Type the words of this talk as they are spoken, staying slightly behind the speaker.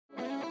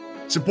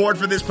Support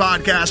for this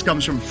podcast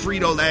comes from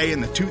Frito-Lay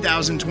and the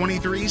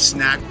 2023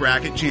 Snack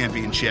Bracket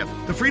Championship.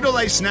 The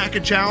Frito-Lay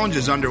Snack Challenge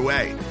is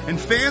underway, and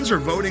fans are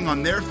voting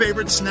on their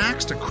favorite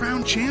snacks to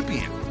crown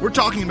champion. We're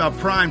talking about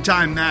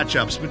prime-time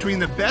matchups between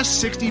the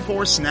best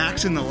 64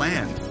 snacks in the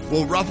land.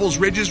 Will Ruffles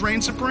Ridges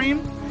reign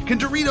supreme? Can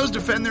Doritos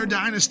defend their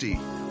dynasty?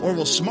 Or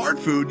will Smart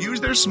Food use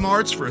their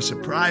smarts for a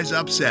surprise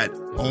upset?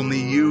 Only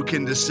you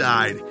can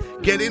decide.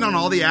 Get in on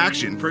all the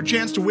action for a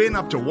chance to win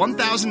up to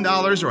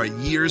 $1,000 or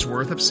a year's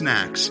worth of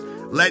snacks.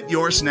 Let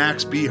your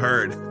snacks be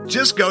heard.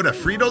 Just go to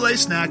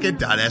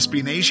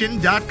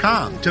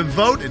fritolaysnacket.sbnation.com to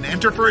vote and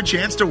enter for a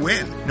chance to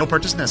win. No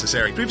purchase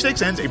necessary.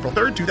 Sweepstakes ends April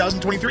 3rd,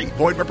 2023.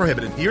 Void where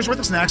prohibited. Year's worth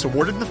of snacks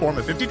awarded in the form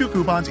of 52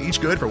 coupons, each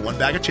good for one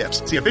bag of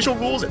chips. See official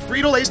rules at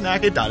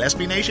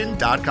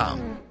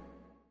fritolaysnacket.sbnation.com.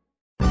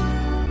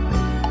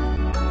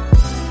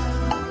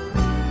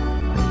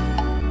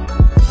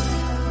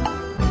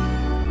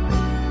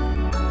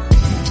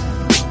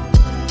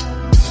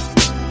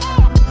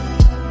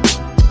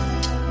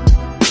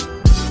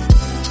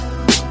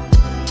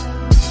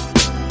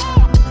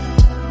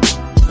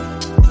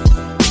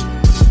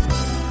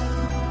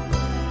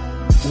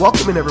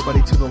 Welcome in,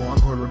 everybody, to the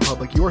Longhorn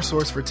Republic, your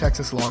source for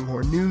Texas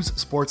Longhorn news,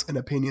 sports, and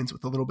opinions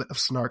with a little bit of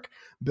snark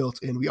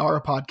built in. We are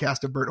a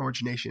podcast of Burnt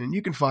Orange Nation, and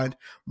you can find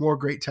more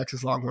great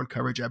Texas Longhorn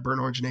coverage at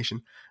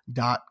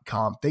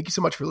burntorangenation.com. Thank you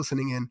so much for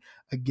listening in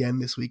again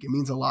this week. It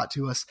means a lot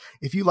to us.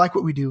 If you like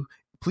what we do,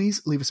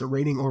 please leave us a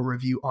rating or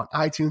review on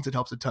iTunes. It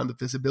helps a ton with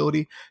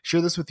visibility.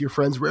 Share this with your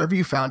friends wherever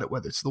you found it,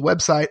 whether it's the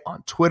website,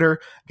 on Twitter,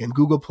 again,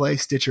 Google Play,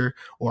 Stitcher,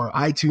 or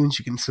iTunes.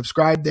 You can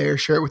subscribe there,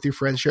 share it with your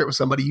friends, share it with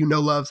somebody you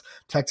know loves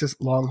Texas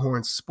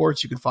Longhorns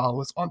sports. You can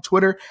follow us on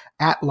Twitter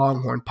at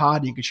Longhorn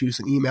Pod. You can shoot us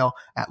an email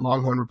at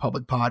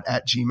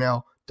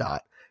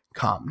longhornrepublicpod@gmail.com.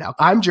 Now,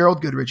 I'm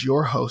Gerald Goodrich,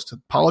 your host.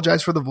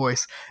 Apologize for the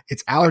voice.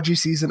 It's allergy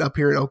season up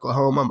here in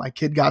Oklahoma. My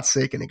kid got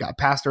sick and it got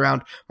passed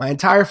around my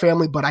entire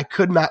family, but I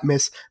could not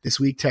miss this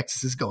week.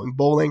 Texas is going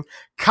bowling.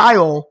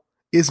 Kyle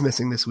is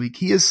missing this week.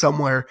 He is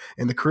somewhere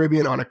in the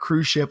Caribbean on a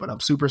cruise ship, and I'm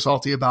super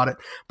salty about it.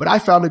 But I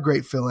found a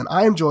great fill-in.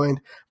 I am joined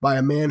by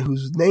a man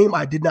whose name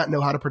I did not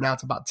know how to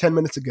pronounce about 10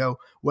 minutes ago,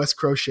 Wes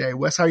Crochet.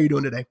 Wes, how are you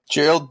doing today?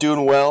 Gerald,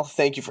 doing well.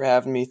 Thank you for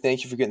having me.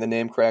 Thank you for getting the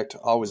name correct.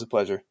 Always a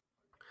pleasure.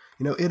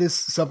 You know, it is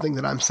something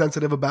that I'm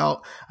sensitive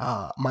about.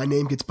 My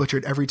name gets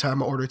butchered every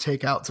time I order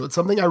takeout. So it's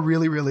something I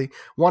really, really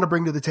want to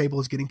bring to the table,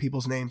 is getting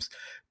people's names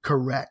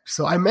correct.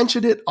 So I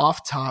mentioned it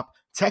off top.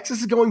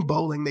 Texas is going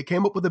bowling. They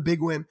came up with a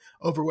big win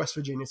over West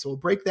Virginia. So we'll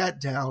break that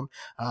down,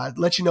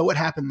 let you know what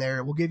happened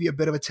there. We'll give you a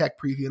bit of a tech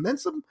preview, and then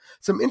some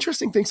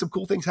interesting things, some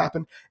cool things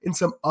happen in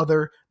some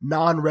other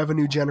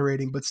non-revenue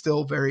generating, but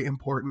still very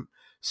important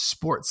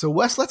sports. So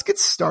Wes, let's get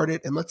started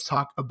and let's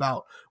talk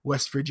about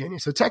West Virginia.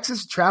 So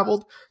Texas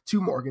traveled to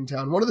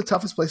Morgantown, one of the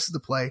toughest places to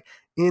play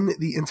in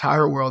the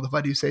entire world, if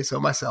I do say so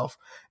myself,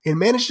 and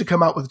managed to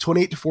come out with a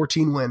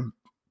 28-14 win.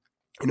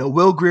 You know,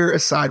 Will Grier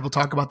aside, we'll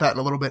talk about that in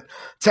a little bit.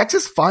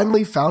 Texas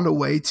finally found a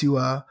way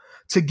to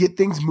get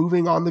things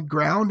moving on the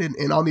ground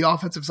and on the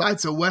offensive side.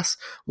 So Wes,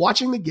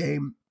 watching the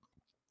game,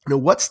 you know,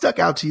 what stuck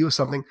out to you as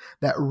something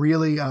that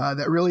really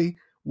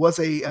was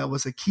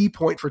a key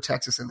point for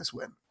Texas in this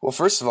win? Well,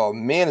 first of all,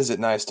 man, is it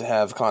nice to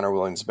have Connor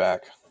Williams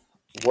back.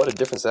 What a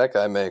difference that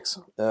guy makes.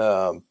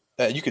 You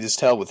could just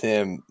tell with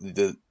him,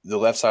 the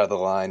left side of the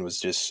line was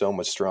just so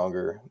much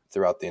stronger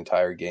throughout the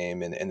entire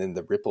game, and then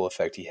the ripple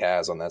effect he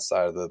has on that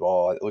side of the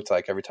ball. It looked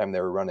like every time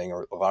they were running,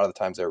 or a lot of the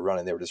times they were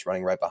running, they were just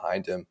running right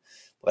behind him,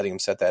 letting him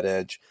set that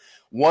edge.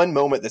 One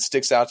moment that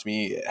sticks out to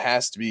me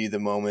has to be the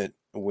moment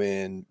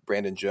when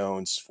Brandon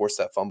Jones forced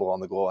that fumble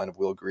on the goal line of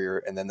Will Grier.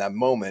 And then that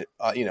moment,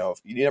 you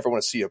never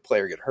want to see a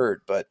player get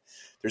hurt, but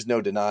there's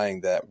no denying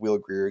that Will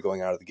Grier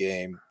going out of the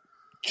game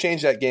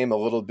changed that game a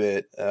little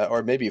bit,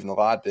 or maybe even a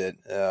lot bit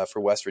for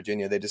West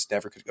Virginia. They just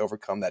never could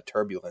overcome that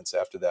turbulence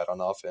after that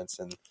on offense.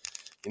 And,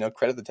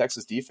 credit the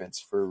Texas defense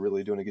for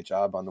really doing a good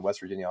job on the West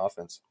Virginia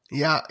offense.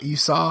 Yeah, you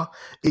saw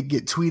it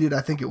get tweeted.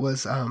 I think it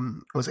was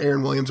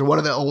Aaron Williams or one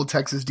of the old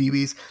Texas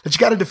DBs that you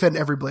got to defend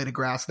every blade of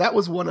grass. That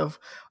was one of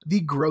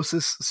the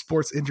grossest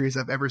sports injuries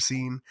I've ever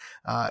seen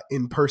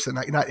in person.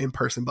 Not in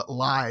person, but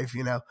live.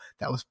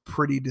 That was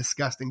pretty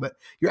disgusting. But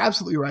you're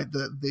absolutely right.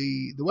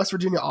 The West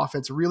Virginia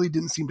offense really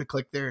didn't seem to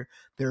click. Their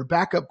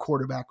backup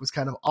quarterback was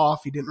kind of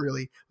off. He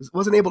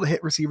wasn't able to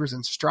hit receivers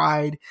in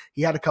stride.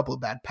 He had a couple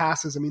of bad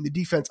passes. I mean, the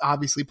defense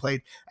obviously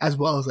played as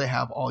well as they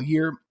have all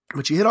year.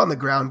 But you hit on the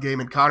ground game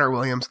and Connor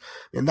Williams,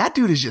 and that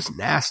dude is just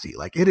nasty.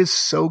 Like, it is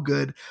so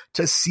good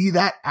to see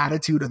that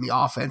attitude on the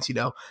offense.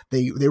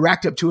 They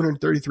racked up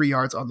 233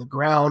 yards on the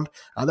ground.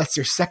 That's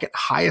their second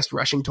highest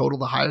rushing total,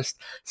 the highest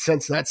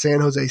since that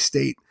San Jose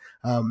State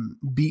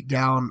beat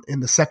down in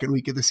the second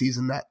week of the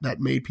season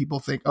that made people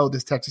think, oh,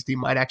 this Texas team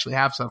might actually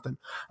have something.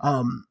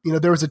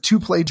 There was a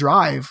 2-play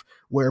drive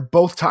where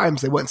both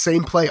times they went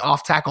same play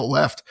off tackle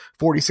left,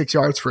 46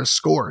 yards for a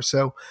score.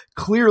 So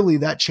clearly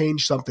that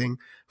changed something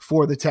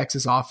for the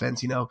Texas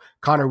offense.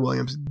 Connor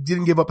Williams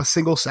didn't give up a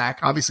single sack.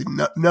 Obviously,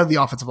 none of the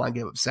offensive line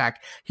gave up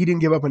sack. He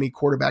didn't give up any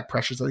quarterback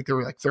pressures. I think there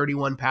were like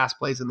 31 pass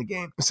plays in the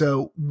game.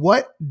 So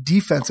what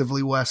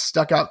defensively, Wes,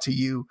 stuck out to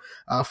you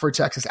for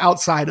Texas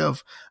outside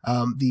of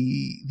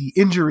the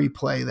injury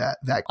play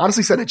that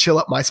honestly sent a chill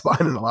up my spine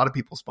and a lot of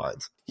people's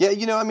spines? Yeah,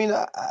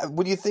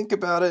 when you think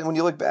about it, when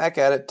you look back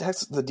at it,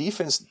 Texas, the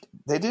defense,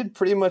 they did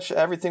pretty much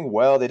everything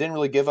well. They didn't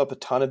really give up a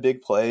ton of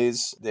big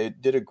plays. They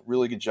did a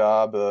really good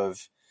job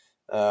of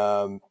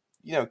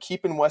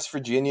keeping West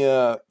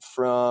Virginia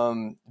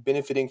from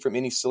benefiting from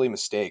any silly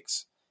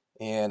mistakes.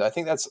 And I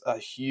think that's a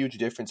huge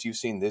difference you've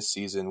seen this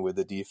season with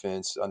the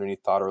defense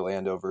underneath Todd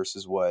Orlando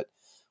versus what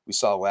we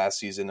saw last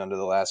season under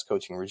the last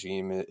coaching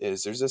regime.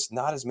 Is there's just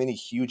not as many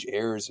huge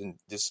errors and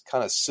just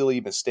kind of silly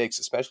mistakes,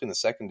 especially in the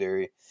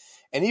secondary.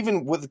 And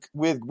even with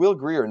Will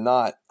Grier or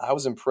not, I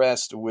was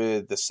impressed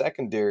with the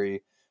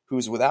secondary,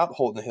 who's without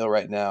Holton Hill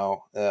right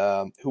now,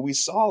 who we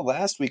saw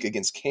last week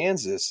against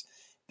Kansas.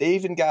 They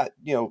even got,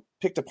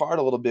 picked apart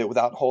a little bit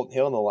without Holton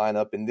Hill in the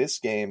lineup. In this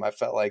game, I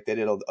felt like they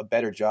did a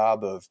better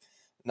job of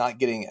not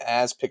getting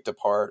as picked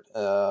apart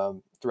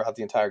throughout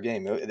the entire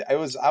game. I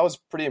was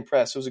pretty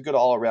impressed. It was a good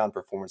all-around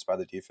performance by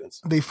the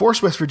defense. They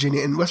forced West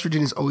Virginia, and West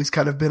Virginia's always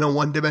kind of been a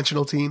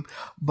one-dimensional team,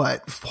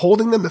 but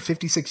holding them to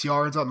 56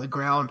 yards on the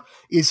ground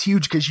is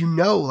huge because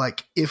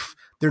if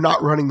they're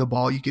not running the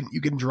ball, you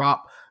can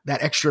drop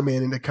that extra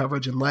man into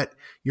coverage and let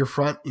your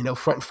front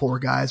four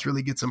guys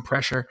really get some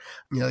pressure.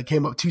 They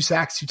came up 2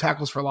 sacks, 2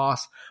 tackles for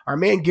loss. Our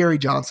man, Gary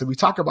Johnson, we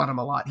talk about him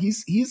a lot.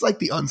 He's like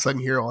the unsung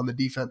hero on the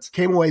defense.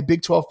 Came away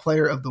Big 12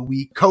 player of the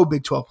week,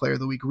 co-Big 12 player of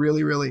the week,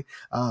 really, really,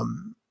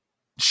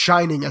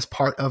 shining as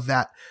part of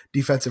that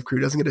defensive crew.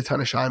 Doesn't get a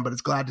ton of shine, but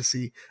it's glad to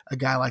see a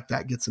guy like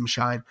that get some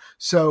shine.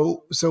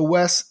 So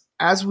Wes,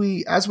 as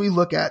we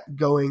look at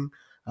going,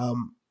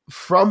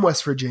 from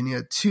West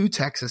Virginia to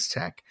Texas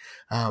Tech.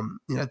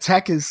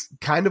 Tech is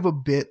kind of a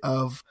bit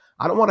of,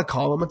 I don't want to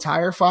call them a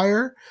tire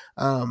fire,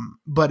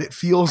 but it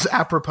feels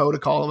apropos to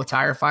call them a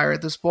tire fire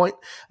at this point.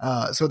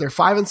 So they're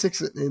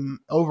 5-6 in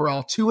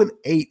overall,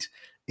 2-8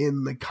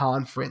 in the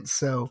conference.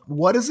 So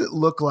what does it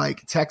look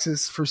like,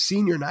 Texas, for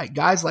senior night?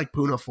 Guys like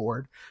Poona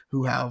Ford,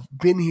 who have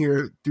been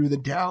here through the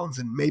downs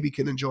and maybe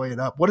can enjoy it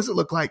up. What does it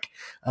look like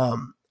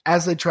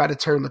as they try to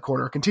turn the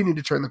corner, continue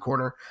to turn the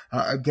corner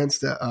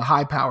against a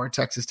high-powered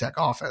Texas Tech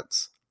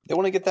offense? They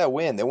want to get that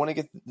win. They want to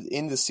get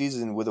in the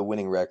season with a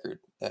winning record.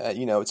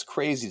 It's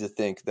crazy to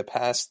think the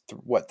past,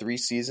 3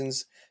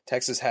 seasons,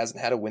 Texas hasn't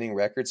had a winning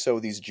record. So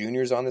these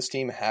juniors on this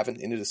team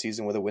haven't ended the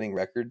season with a winning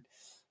record.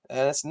 And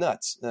that's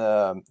nuts.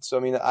 I think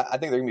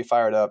they're going to be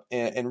fired up.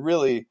 And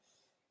really,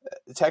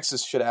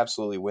 Texas should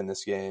absolutely win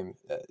this game.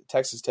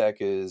 Texas Tech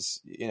is,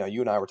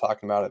 you and I were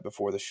talking about it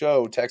before the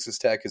show. Texas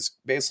Tech is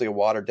basically a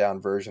watered-down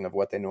version of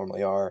what they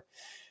normally are.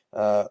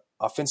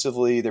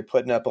 Offensively, they're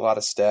putting up a lot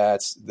of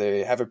stats.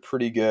 They have a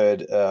pretty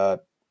good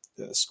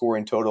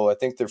scoring total. I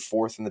think they're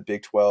 4th in the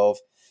Big 12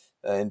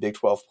 in Big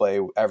 12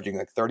 play, averaging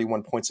like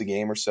 31 points a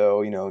game or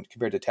so.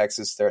 Compared to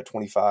Texas, they're at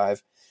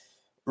 25.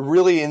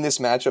 Really, in this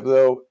matchup,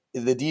 though,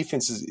 the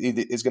defense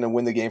is going to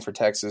win the game for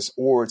Texas,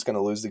 or it's going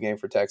to lose the game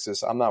for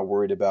Texas. I'm not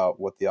worried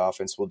about what the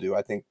offense will do.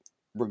 I think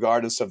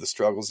regardless of the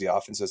struggles the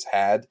offense has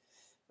had,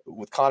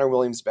 with Connor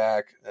Williams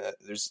back,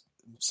 there's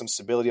some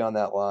stability on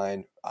that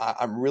line.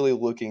 I'm really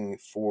looking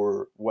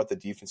for what the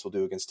defense will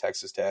do against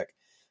Texas Tech.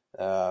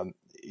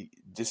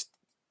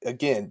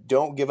 Again,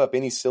 don't give up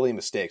any silly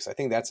mistakes. I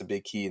think that's a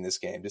big key in this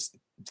game. Just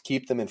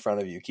keep them in front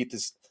of you. Keep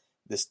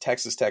this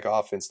Texas Tech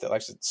offense that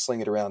likes to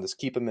sling it around. Just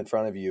keep them in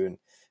front of you and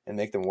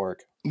make them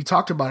work. You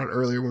talked about it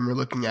earlier when we were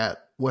looking at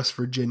West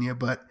Virginia,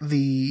 but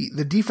the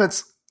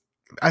defense,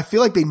 I feel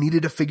like they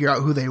needed to figure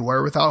out who they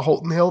were without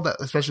Holton Hill,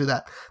 especially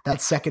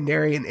that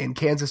secondary, and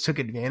Kansas took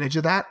advantage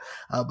of that.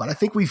 But I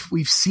think we've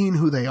seen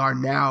who they are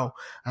now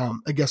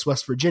against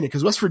West Virginia,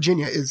 because West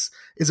Virginia is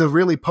a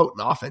really potent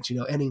offense.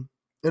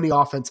 Any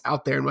offense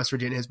out there in West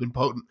Virginia has been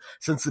potent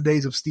since the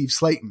days of Steve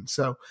Slayton.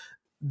 So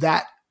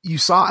that you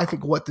saw, I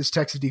think, what this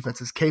Texas defense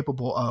is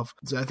capable of.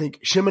 So I think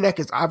Shimanek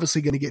is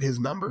obviously going to get his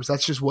numbers.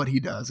 That's just what he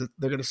does.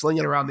 They're going to sling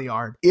it around the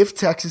yard. If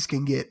Texas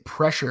can get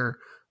pressure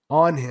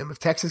on him, if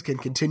Texas can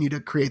continue to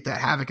create that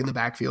havoc in the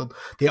backfield,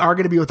 they are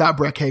going to be without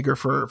Breck Hager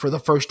for the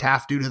first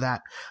half due to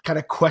that kind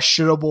of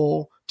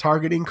questionable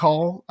targeting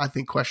call. I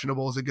think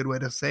questionable is a good way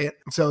to say it.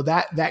 So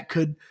that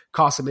could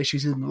cause some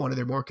issues in one of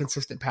their more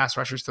consistent pass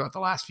rushers throughout the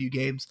last few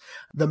games.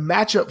 The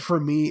matchup for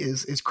me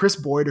is Chris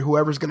Boyd, or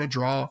whoever's going to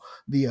draw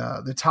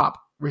the top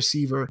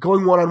receiver,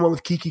 going one-on-one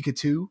with Kiki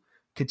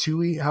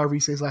Katui, however you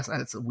say his last name.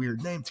 It's a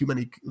weird name. Too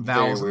many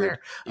vowels in there.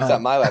 You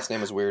thought my last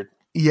name was weird.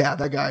 Yeah,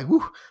 that guy.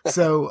 Woo.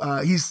 So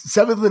he's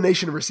 7th in the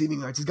nation in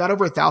receiving yards. He's got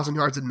over 1,000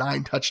 yards and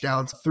 9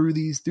 touchdowns through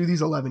these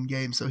 11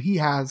 games. So he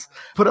has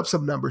put up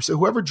some numbers. So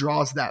whoever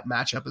draws that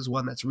matchup is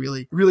one that's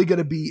really, really going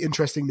to be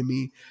interesting to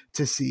me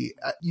to see.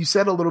 You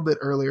said a little bit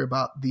earlier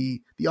about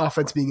the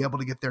offense being able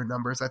to get their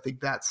numbers. I think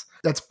that's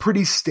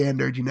pretty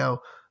standard.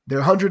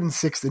 They're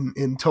 106th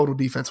in total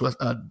defense.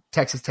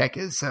 Texas Tech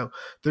is, so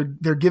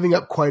they're giving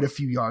up quite a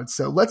few yards.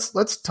 So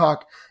let's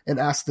talk and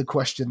ask the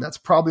question that's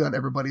probably on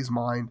everybody's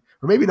mind,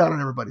 or maybe not on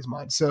everybody's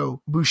mind.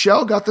 So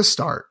Buechele got the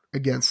start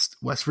against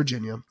West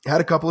Virginia,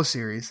 had a couple of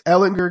series.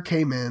 Ehlinger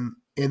came in,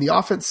 and the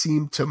offense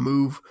seemed to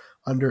move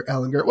under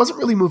Ehlinger. It wasn't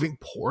really moving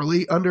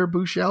poorly under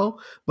Buechele,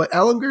 but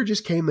Ehlinger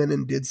just came in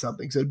and did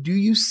something. So do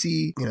you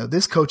see,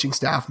 this coaching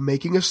staff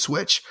making a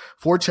switch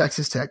for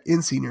Texas Tech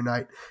in senior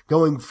night,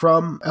 going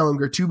from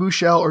Ehlinger to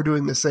Buechele, or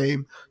doing the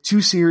same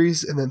 2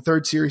 series and then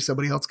 3rd series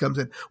somebody else comes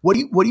in? What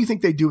do you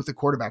think they do with the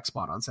quarterback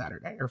spot on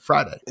Saturday or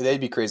Friday? They'd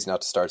be crazy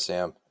not to start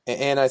Sam.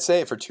 And I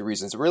say it for 2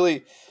 reasons.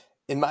 Really,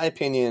 in my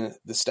opinion,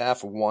 the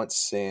staff wants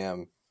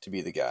Sam to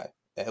be the guy,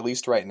 at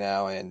least right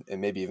now, and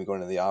maybe even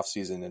going into the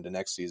offseason into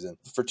next season,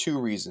 for 2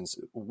 reasons.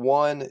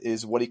 One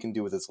is what he can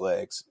do with his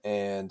legs.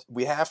 And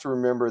we have to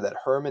remember that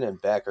Herman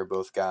and Beck are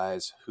both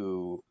guys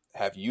who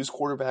have used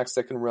quarterbacks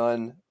that can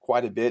run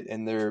quite a bit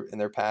in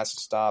their pass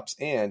stops,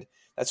 and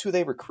that's who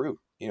they recruit.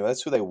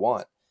 That's who they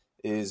want,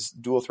 is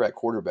dual threat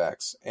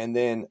quarterbacks. And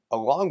then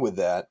along with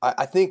that,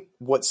 I think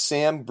what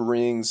Sam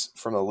brings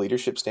from a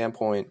leadership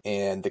standpoint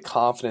and the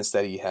confidence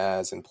that he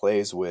has and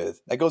plays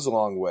with, that goes a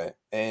long way.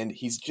 And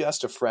he's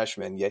just a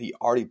freshman, yet he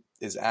already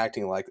is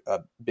acting like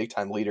a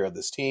big-time leader of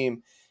this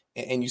team.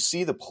 And you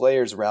see the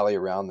players rally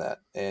around that,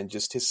 and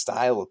just his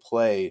style of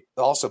play.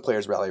 Also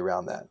players rally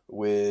around that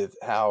with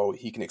how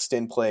he can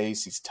extend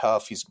plays. He's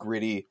tough. He's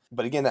gritty.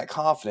 But again, that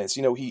confidence,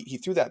 he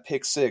threw that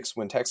pick 6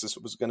 when Texas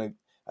was going to,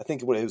 I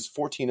think it was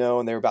 14-0,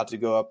 and they were about to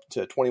go up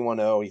to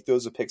 21-0. He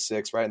throws a pick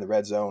 6 right in the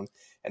red zone,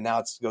 and now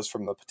it goes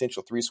from a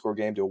potential 3-score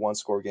game to a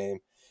 1-score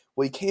game.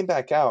 Well, he came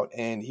back out,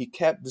 and he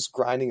kept just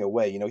grinding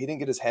away. He didn't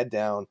get his head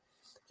down.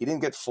 He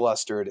didn't get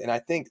flustered, and I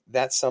think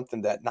that's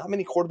something that not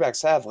many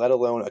quarterbacks have, let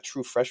alone a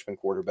true freshman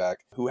quarterback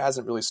who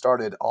hasn't really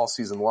started all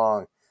season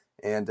long.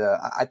 And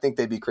I think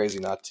they'd be crazy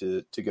not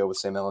to go with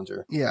Sam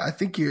Ehlinger. Yeah, I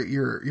think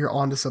you're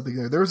onto something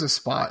there. There was a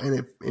spot,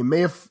 and it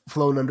may have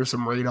flown under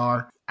some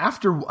radar.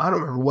 After, I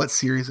don't remember what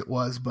series it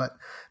was, but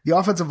the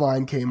offensive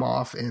line came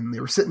off, and they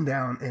were sitting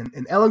down,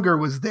 and Ehlinger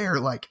was there,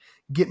 like,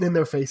 getting in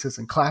their faces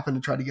and clapping to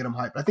try to get them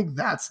hyped. I think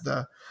that's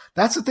the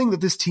thing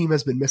that this team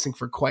has been missing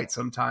for quite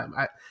some time.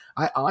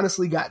 I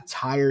honestly got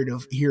tired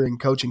of hearing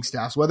coaching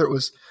staffs, whether it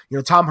was,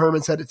 Tom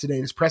Herman said it today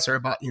in his presser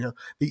about,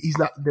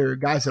 there are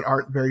guys that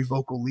aren't very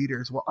vocal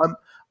leaders. Well,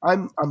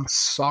 I'm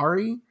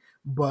sorry,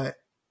 but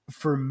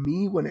for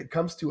me, when it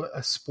comes to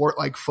a sport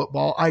like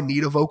football, I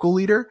need a vocal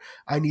leader.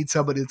 I need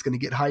somebody that's going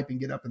to get hype and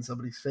get up in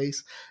somebody's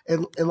face.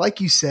 And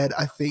like you said,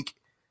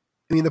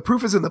 the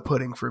proof is in the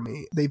pudding for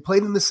me. They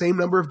played in the same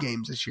number of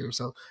games this year,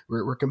 so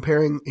we're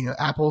comparing,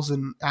 apples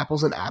and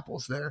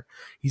apples there.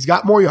 He's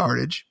got more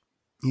yardage.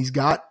 He's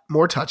got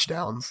more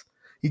touchdowns.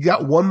 He's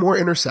got 1 more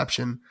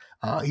interception.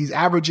 He's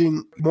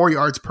averaging more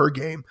yards per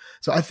game.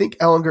 So I think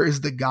Ehlinger is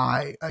the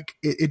guy. Like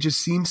it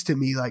just seems to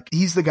me like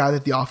he's the guy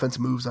that the offense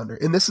moves under.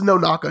 And this is no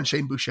knock on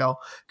Shane Buechele,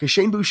 because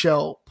Shane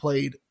Buechele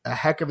played a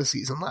heck of a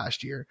season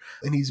last year,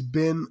 and he's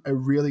been a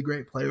really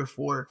great player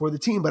for the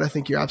team. But I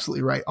think you're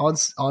absolutely right.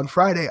 On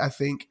Friday, I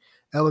think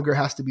Ehlinger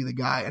has to be the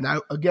guy. And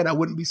I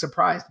wouldn't be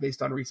surprised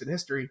based on recent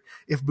history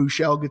if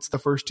Buechele gets the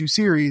first 2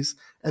 series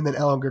and then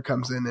Ehlinger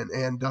comes in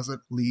and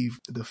doesn't leave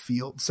the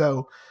field.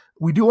 So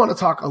we do want to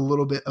talk a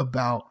little bit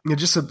about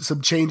just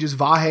some changes.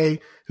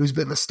 Vahe, who's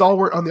been the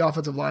stalwart on the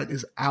offensive line,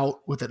 is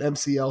out with an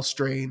MCL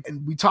strain.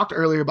 And we talked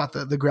earlier about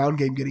the ground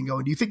game getting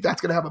going. Do you think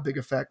that's going to have a big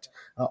effect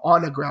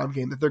on a ground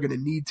game that they're going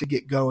to need to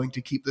get going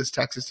to keep this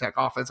Texas Tech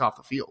offense off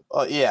the field?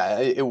 Yeah,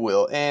 it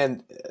will.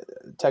 And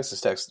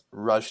Texas Tech's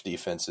rush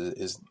defense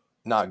is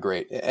not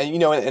great.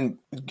 And, and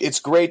it's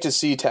great to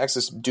see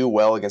Texas do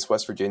well against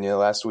West Virginia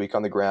last week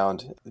on the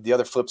ground. The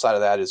other flip side of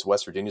that is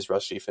West Virginia's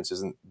rush defense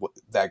isn't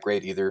that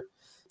great either.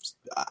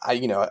 I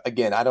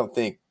don't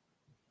think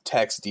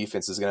Tech's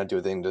defense is going to do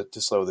a thing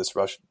to slow this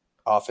rush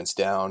offense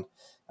down.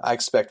 I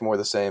expect more of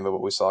the same of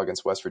what we saw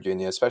against West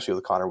Virginia, especially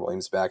with Connor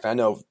Williams back. I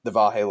know the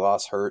Vahe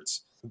loss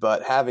hurts,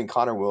 but having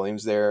Connor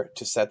Williams there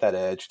to set that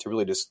edge, to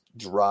really just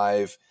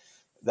drive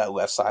that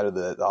left side of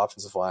the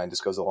offensive line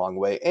just goes a long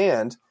way.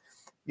 And,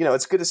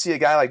 it's good to see a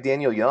guy like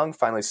Daniel Young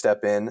finally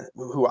step in,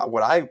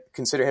 what I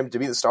consider him to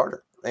be the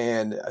starter.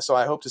 And so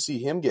I hope to see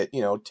him get,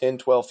 10,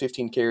 12,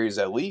 15 carries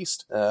at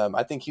least.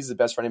 I think he's the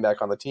best running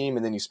back on the team.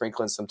 And then you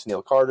sprinkle in some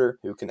Tennille Carter,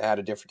 who can add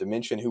a different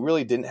dimension, who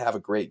really didn't have a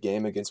great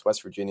game against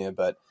West Virginia,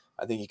 but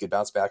I think he could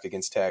bounce back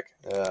against Tech.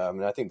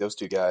 And I think those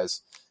 2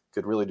 guys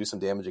could really do some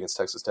damage against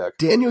Texas Tech.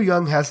 Daniel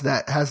Young has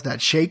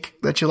that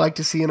shake that you like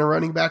to see in a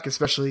running back,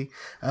 especially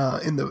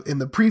in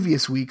the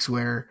previous weeks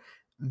where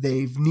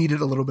they've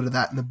needed a little bit of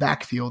that in the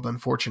backfield,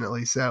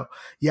 unfortunately. So,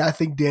 yeah, I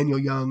think Daniel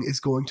Young is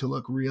going to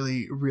look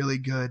really, really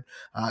good.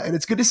 And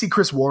it's good to see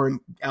Chris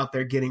Warren out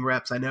there getting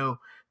reps. I know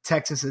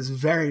Texas is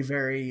very,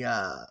 very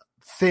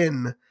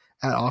thin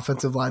at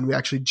offensive line. We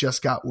actually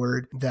just got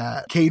word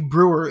that Cade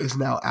Brewer is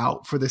now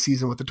out for the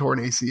season with the torn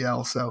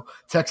ACL. So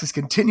Texas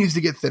continues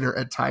to get thinner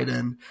at tight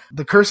end.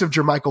 The curse of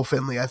Jermichael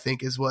Finley, I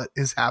think, is what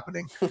is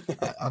happening.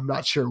 I'm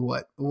not sure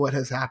what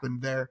has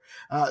happened there.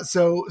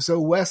 So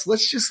Wes,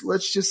 let's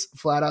just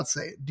flat out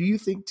say it. Do you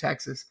think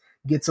Texas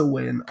gets a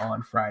win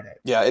on Friday?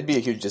 Yeah, it'd be a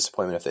huge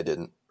disappointment if they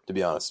didn't, to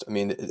be honest. I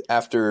mean,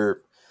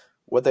 after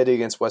what they did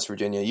against West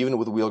Virginia, even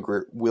with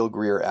Will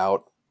Grier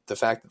out, the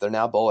fact that they're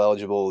now bowl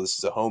eligible, this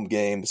is a home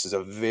game, this is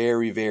a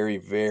very, very,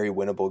 very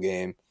winnable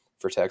game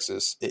for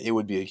Texas. It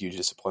would be a huge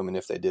disappointment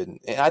if they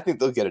didn't. And I think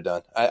they'll get it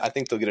done. I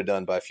think they'll get it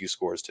done by a few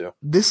scores too.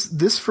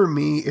 This for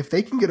me, if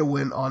they can get a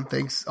win on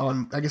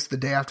I guess the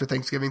day after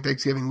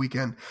Thanksgiving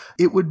weekend,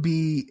 it would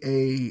be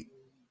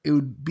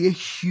a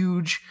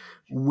huge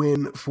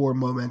win for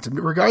momentum,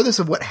 regardless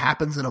of what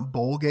happens in a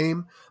bowl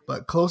game.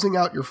 But closing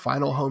out your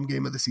final home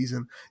game of the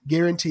season,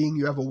 guaranteeing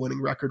you have a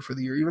winning record for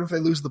the year. Even if they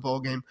lose the bowl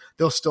game,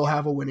 they'll still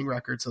have a winning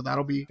record. So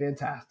that'll be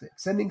fantastic.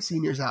 Sending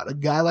seniors out, a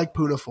guy like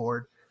Poona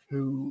Ford,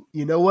 who,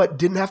 you know what,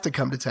 didn't have to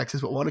come to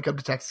Texas, but wanted to come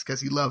to Texas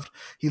because he loved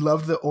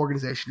the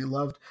organization. He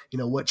loved,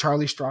 what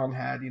Charlie Strong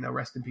had,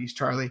 rest in peace,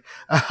 Charlie.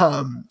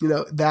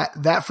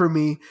 That for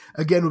me,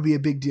 again, would be a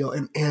big deal.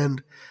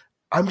 And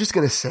I'm just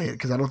going to say it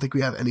because I don't think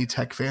we have any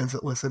Tech fans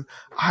that listen.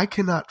 I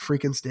cannot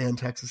freaking stand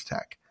Texas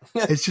Tech.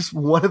 It's just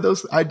one of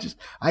those.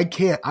 I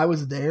can't. I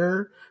was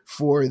there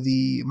for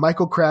the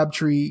Michael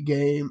Crabtree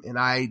game and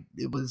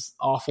it was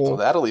awful. So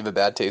that'll leave a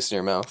bad taste in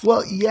your mouth.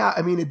 Well, yeah.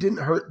 I mean, it didn't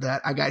hurt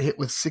that I got hit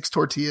with 6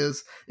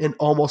 tortillas and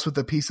almost with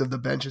a piece of the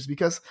benches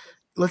because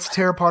let's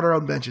tear apart our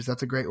own benches.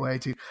 That's a great way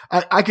to,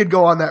 I could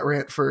go on that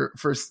rant for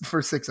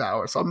 6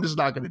 hours. So I'm just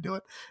not going to do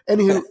it.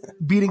 Anywho,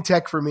 beating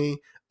Tech for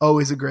me,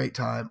 always a great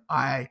time.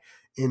 I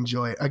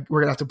enjoy it. We're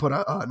going to have to put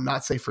a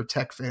not safe for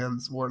Tech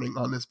fans warning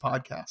on this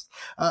podcast.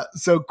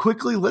 So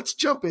quickly, let's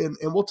jump in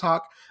and we'll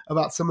talk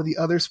about some of the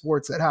other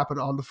sports that happen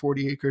on the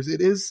 40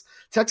 acres.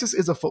 Texas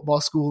is a football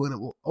school and it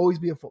will always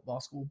be a football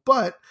school,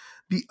 but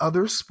the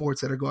other sports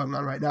that are going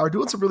on right now are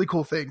doing some really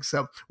cool things.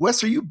 So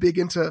Wes, are you big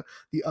into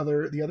the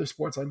other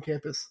sports on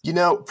campus?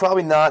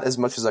 Probably not as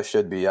much as I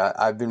should be.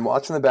 I've been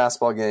watching the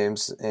basketball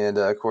games, and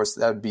of course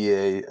that would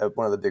be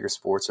one of the bigger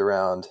sports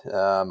around.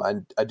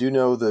 I do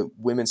know the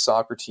women's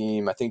soccer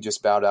team, I think,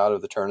 just bowed out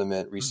of the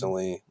tournament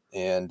recently,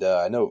 and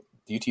I know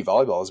the UT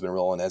volleyball has been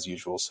rolling as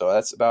usual. So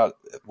that's about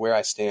where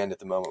I stand at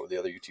the moment with the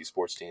other UT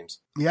sports teams.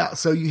 Yeah,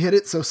 so you hit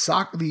it. So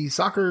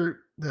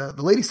the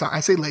lady soccer, I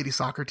say lady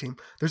soccer team.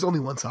 There's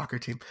only one soccer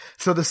team.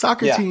 So the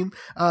soccer team,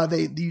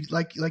 they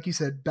like you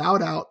said,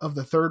 bowed out of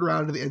the third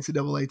round of the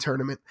NCAA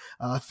tournament,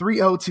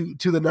 3-0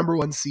 to the number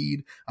 1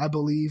 seed, I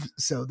believe.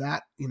 So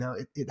that,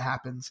 it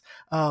happens.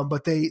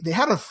 But they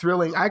had a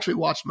thrilling, I actually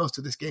watched most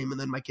of this game and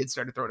then my kids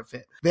started throwing a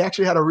fit. They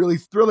actually had a really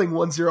thrilling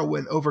 1-0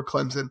 win over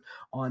Clemson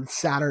on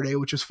Saturday,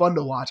 which was fun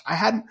to watch. I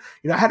hadn't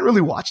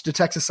really watched a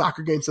Texas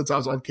soccer game since I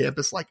was on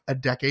campus like a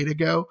decade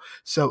ago.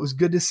 So it was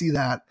good to see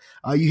that.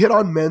 You hit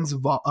on men's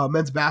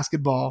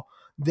basketball.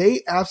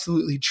 They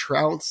absolutely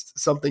trounced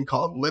something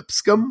called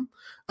Lipscomb,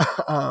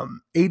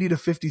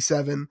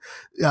 80-57.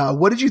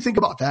 What did you think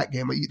about that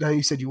game?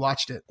 You said you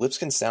watched it.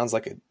 Lipscomb sounds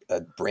like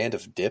a brand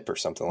of dip or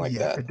something like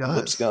that. It does.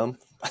 Lipscomb.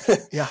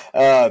 Yeah.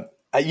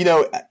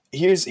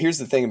 Here's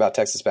the thing about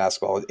Texas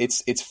basketball.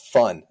 It's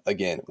fun.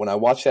 Again, when I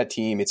watch that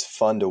team, it's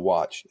fun to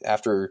watch.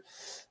 After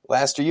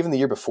last year, even the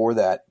year before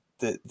that,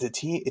 the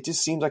team, it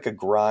just seemed like a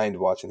grind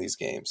watching these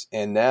games.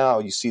 And now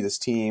you see this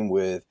team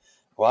with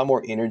a lot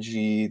more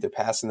energy. They're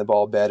passing the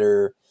ball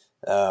better.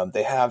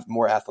 They have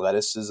more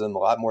athleticism, a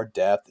lot more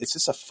depth. It's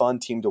just a fun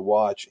team to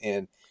watch.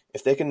 And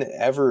if they can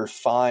ever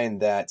find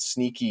that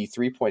sneaky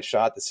 3-point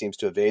shot that seems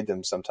to evade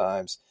them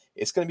sometimes,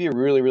 it's going to be a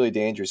really, really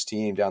dangerous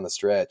team down the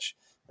stretch.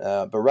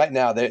 But right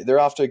now, they're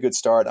off to a good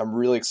start. I'm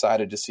really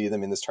excited to see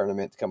them in this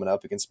tournament coming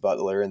up against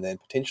Butler. And then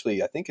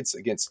potentially, I think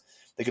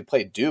they could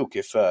play Duke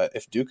if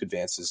Duke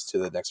advances to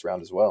the next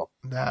round as well.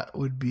 That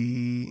would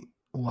be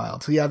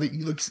wild. So yeah,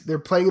 they're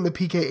playing in the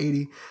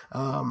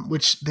PK80,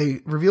 which they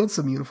revealed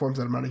some uniforms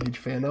that I'm not a huge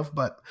fan of,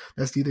 but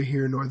that's neither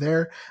here nor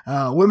there.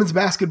 Women's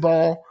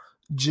basketball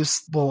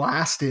just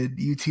blasted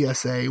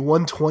UTSA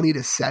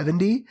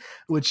 120-70,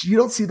 which you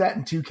don't see that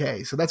in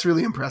 2K. So that's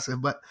really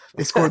impressive, but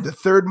they scored the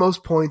third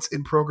most points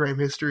in program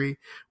history,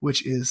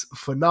 which is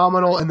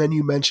phenomenal. And then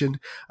you mentioned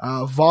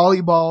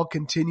volleyball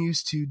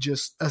continues to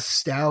just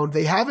astound.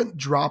 They haven't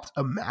dropped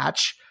a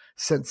match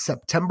since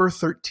September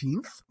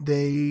 13th.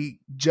 They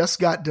just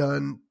got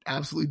done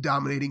absolutely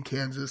dominating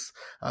Kansas,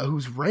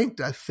 who's ranked,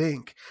 I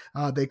think.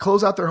 They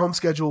close out their home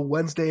schedule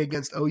Wednesday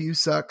against OU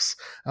Sucks.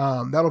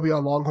 That'll be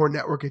on Longhorn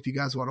Network if you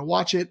guys want to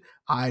watch it.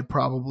 I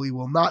probably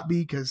will not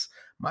be because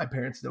my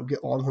parents don't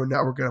get Longhorn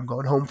Network and I'm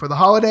going home for the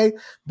holiday,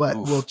 but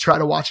we'll try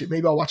to watch it.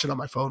 Maybe I'll watch it on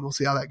my phone. We'll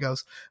see how that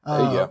goes. There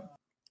you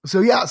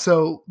go.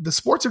 So the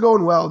sports are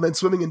going well, and then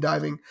swimming and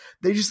diving.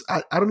 They just,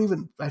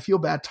 I feel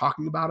bad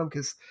talking about them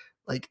because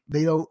like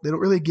they don't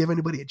really give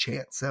anybody a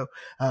chance.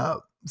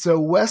 So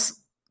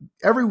Wes,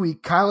 every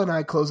week, Kyle and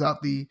I close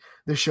out the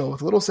show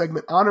with a little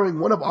segment honoring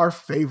one of our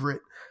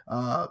favorite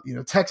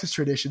Texas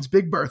traditions,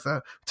 Big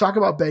Bertha. Talk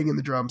about banging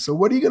the drum. So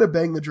what are you going to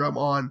bang the drum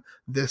on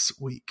this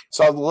week?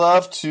 So I'd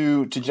love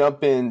to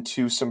jump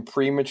into some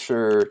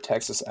premature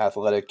Texas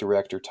athletic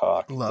director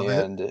talk. Love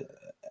it.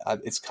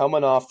 It's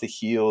coming off the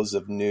heels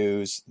of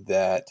news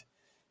that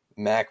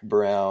Mack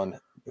Brown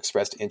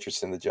expressed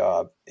interest in the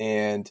job.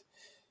 And,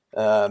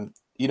 I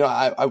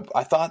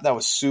thought that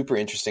was super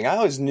interesting. I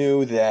always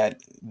knew that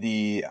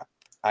the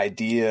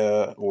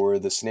idea or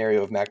the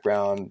scenario of Mack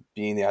Brown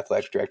being the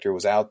athletic director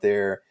was out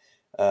there.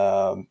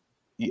 The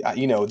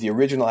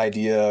original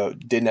idea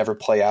didn't ever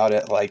play out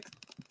at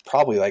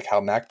probably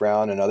how Mack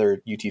Brown and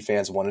other UT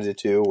fans wanted it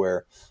to,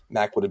 where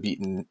Mack would have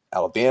beaten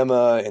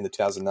Alabama in the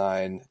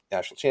 2009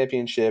 national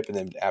championship. And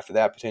then after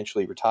that,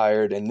 potentially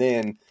retired and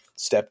then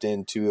stepped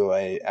into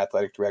a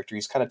athletic director.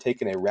 He's kind of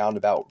taken a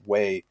roundabout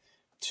way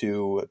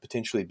to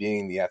potentially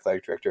being the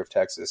athletic director of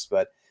Texas.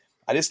 But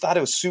I just thought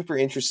it was super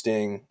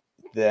interesting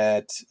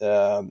that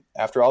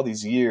after all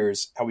these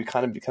years, how we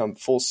kind of become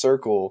full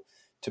circle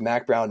to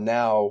Mack Brown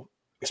now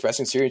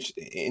expressing serious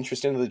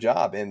interest into the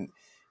job. And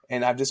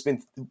I've just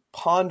been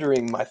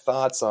pondering my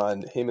thoughts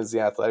on him as the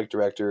athletic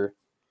director.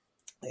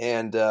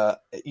 And, I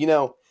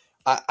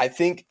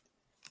think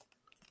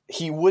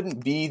he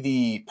wouldn't be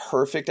the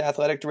perfect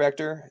athletic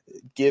director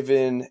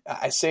given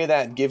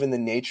the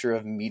nature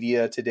of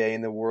media today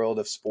in the world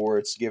of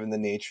sports, given the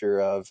nature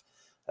of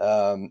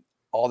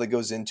all that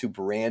goes into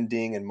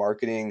branding and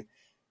marketing.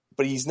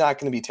 But he's not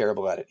going to be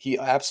terrible at it. He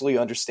absolutely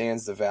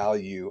understands the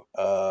value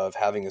of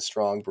having a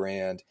strong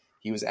brand.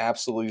 He was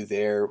absolutely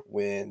there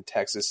when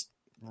Texas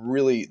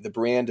really, the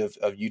brand of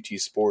UT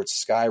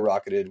sports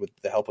skyrocketed with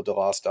the help of the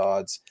Lost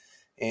Odds.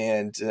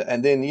 And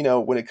then,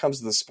 when it comes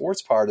to the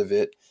sports part of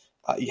it,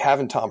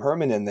 having Tom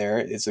Herman in there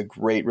is a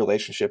great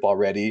relationship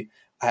already.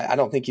 I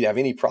don't think he'd have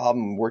any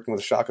problem working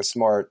with Shaka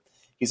Smart.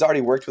 He's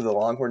already worked with the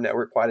Longhorn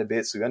Network quite a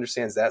bit, so he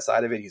understands that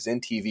side of it. He's in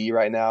TV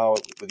right now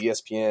with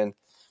ESPN.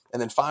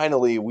 And then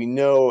finally, we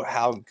know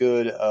how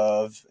good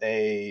of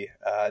I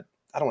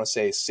don't want to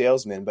say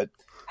salesman, but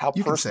how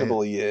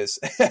personable he is.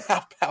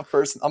 I'm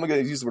going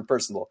to use the word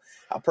personable.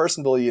 How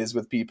personable he is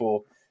with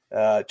people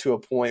to a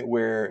point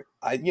where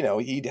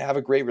he'd have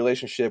a great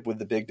relationship with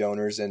the big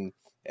donors and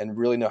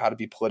really know how to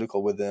be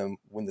political with them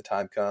when the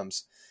time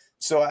comes.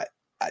 So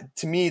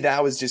to me,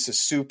 that was just a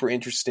super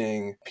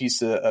interesting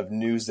piece of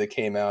news that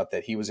came out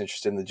that he was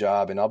interested in the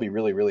job. And I'll be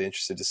really, really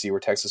interested to see where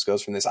Texas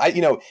goes from this.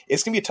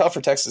 It's going to be tough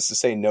for Texas to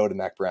say no to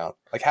Mack Brown.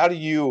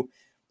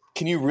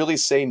 Can you really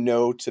say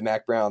no to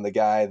Mack Brown, the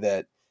guy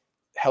that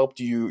helped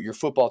your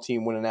football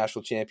team win a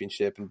national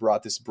championship and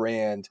brought this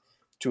brand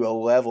to a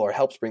level, or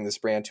helps bring this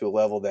brand to a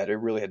level that it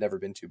really had never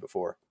been to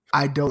before?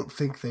 I don't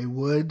think they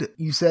would.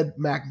 You said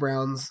Mack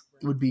Brown's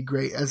would be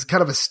great as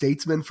kind of a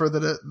statesman for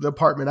the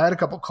department. I had a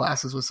couple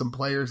classes with some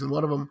players, and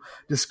one of them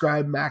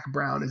described Mack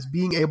Brown as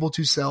being able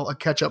to sell a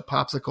ketchup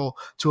popsicle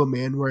to a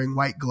man wearing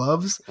white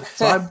gloves.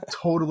 So I'm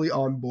totally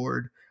on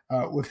board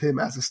with him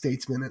as a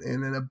statesman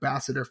and an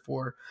ambassador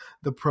for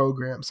the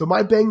program. So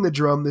my bang the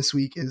drum this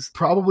week is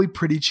probably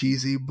pretty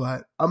cheesy,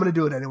 but I'm going to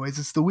do it anyways.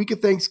 It's the week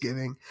of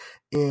Thanksgiving,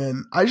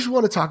 and I just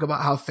want to talk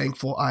about how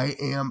thankful I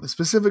am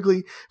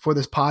specifically for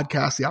this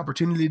podcast, the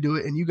opportunity to do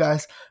it, and you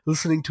guys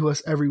listening to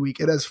us every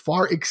week. It has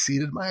far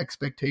exceeded my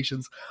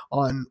expectations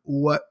on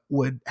what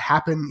would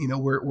happen.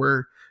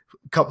 We're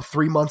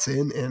 3 months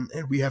in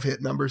and we have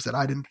hit numbers that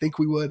I didn't think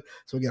we would.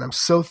 So again, I'm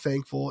so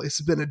thankful.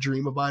 It's been a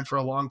dream of mine for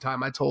a long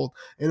time. I told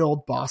an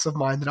old boss of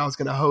mine that I was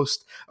going to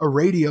host a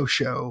radio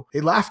show. They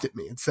laughed at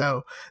me. And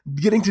so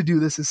getting to do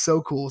this is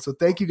so cool. So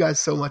thank you guys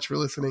so much for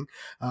listening.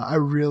 I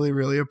really,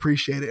 really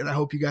appreciate it. And I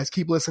hope you guys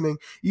keep listening.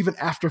 Even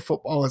after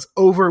football is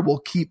over, we'll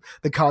keep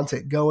the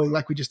content going.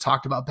 Like we just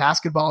talked about,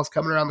 basketball is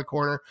coming around the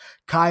corner.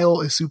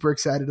 Kyle is super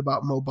excited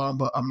about Mo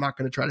Bamba. I'm not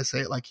going to try to say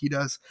it like he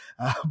does,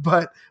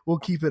 but we'll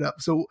keep it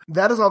up. So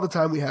that is all the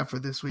time we have for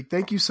this week.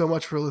 Thank you so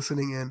much for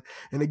listening in.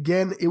 And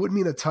again, it would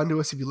mean a ton to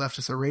us if you left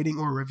us a rating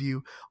or a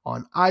review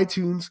on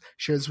iTunes.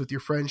 Share this with your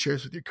friends, share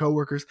this with your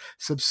coworkers.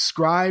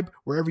 Subscribe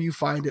wherever you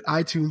find it,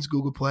 iTunes,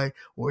 Google Play,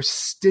 or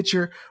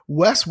Stitcher.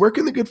 Wes, where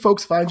can the good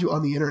folks find you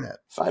on the internet?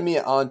 Find me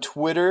on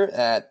Twitter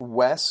at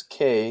Wes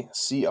K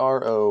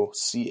Crochet.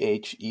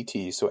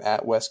 So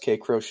at Wes K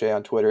Crochet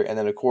on Twitter. And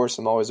then of course,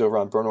 I'm always over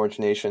on Burn Orange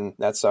Nation.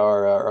 That's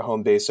our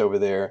home base over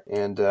there.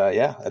 And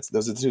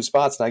those are the two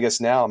spots. And I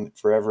guess now I'm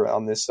forever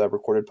on this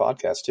recorded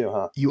podcast too,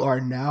 huh? You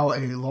are now a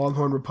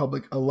Longhorn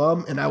Republic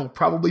alum, and I will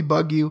probably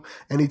bug you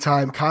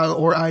anytime Kyle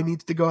or I need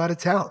to go out of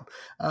town.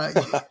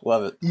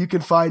 Love it. You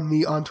can find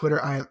me on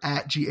Twitter. I am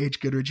at GH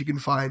Goodrich. You can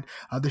find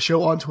the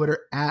show on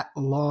Twitter at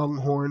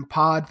Longhorn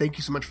Pod. Thank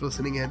you so much for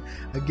listening in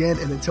again.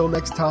 And until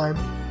next time,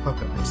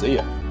 hook up. See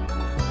ya.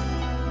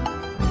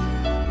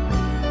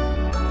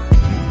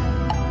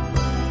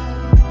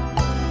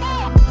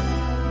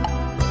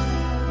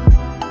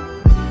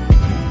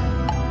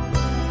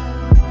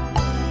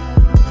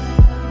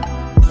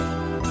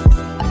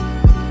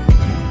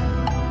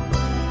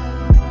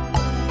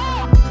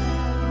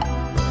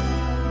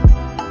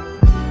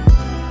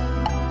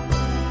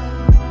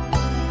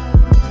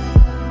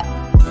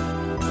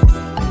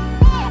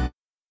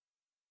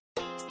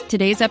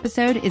 Today's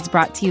episode is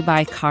brought to you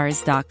by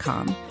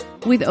Cars.com.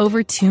 With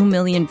over 2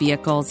 million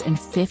vehicles and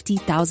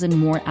 50,000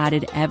 more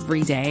added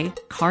every day,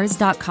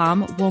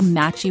 Cars.com will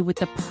match you with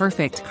the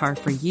perfect car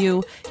for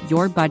you,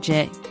 your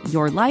budget,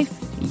 your life,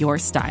 your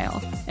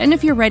style. And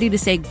if you're ready to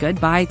say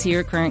goodbye to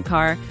your current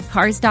car,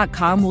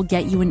 Cars.com will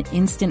get you an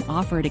instant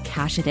offer to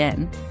cash it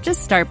in.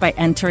 Just start by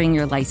entering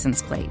your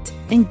license plate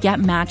and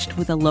get matched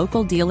with a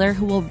local dealer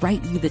who will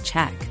write you the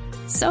check.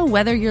 So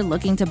whether you're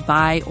looking to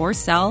buy or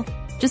sell,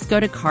 just go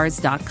to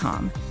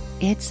Cars.com.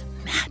 It's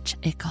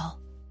magical.